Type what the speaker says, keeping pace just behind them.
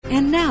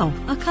And now,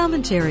 a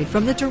commentary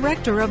from the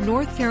director of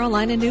North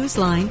Carolina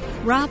Newsline,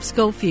 Rob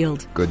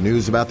Schofield. Good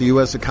news about the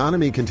U.S.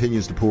 economy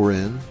continues to pour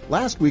in.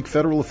 Last week,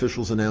 federal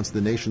officials announced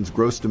the nation's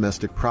gross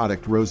domestic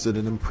product rose at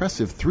an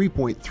impressive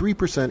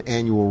 3.3%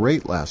 annual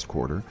rate last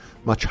quarter,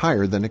 much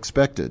higher than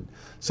expected.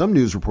 Some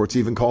news reports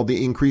even called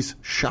the increase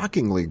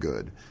shockingly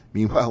good.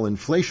 Meanwhile,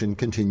 inflation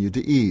continued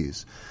to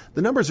ease.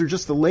 The numbers are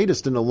just the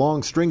latest in a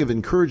long string of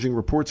encouraging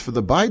reports for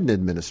the Biden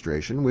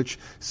administration, which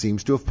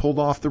seems to have pulled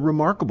off the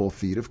remarkable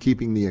feat of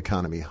keeping the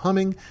economy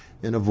humming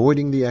and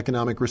avoiding the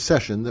economic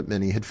recession that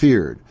many had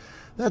feared.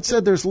 That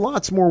said, there's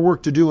lots more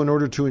work to do in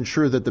order to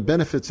ensure that the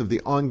benefits of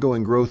the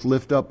ongoing growth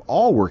lift up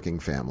all working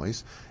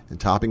families. And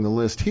topping the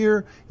list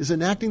here is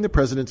enacting the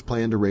president's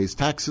plan to raise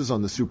taxes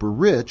on the super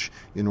rich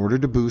in order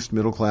to boost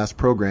middle-class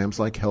programs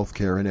like health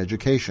care and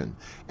education,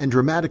 and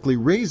dramatically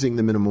raising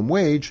the minimum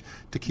wage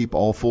to keep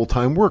all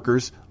full-time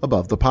workers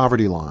above the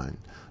poverty line.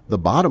 The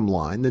bottom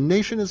line, the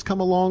nation has come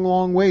a long,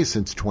 long way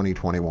since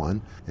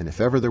 2021, and if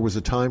ever there was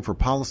a time for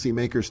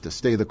policymakers to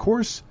stay the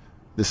course,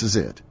 this is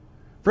it.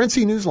 For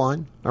NC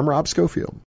Newsline, I'm Rob Schofield.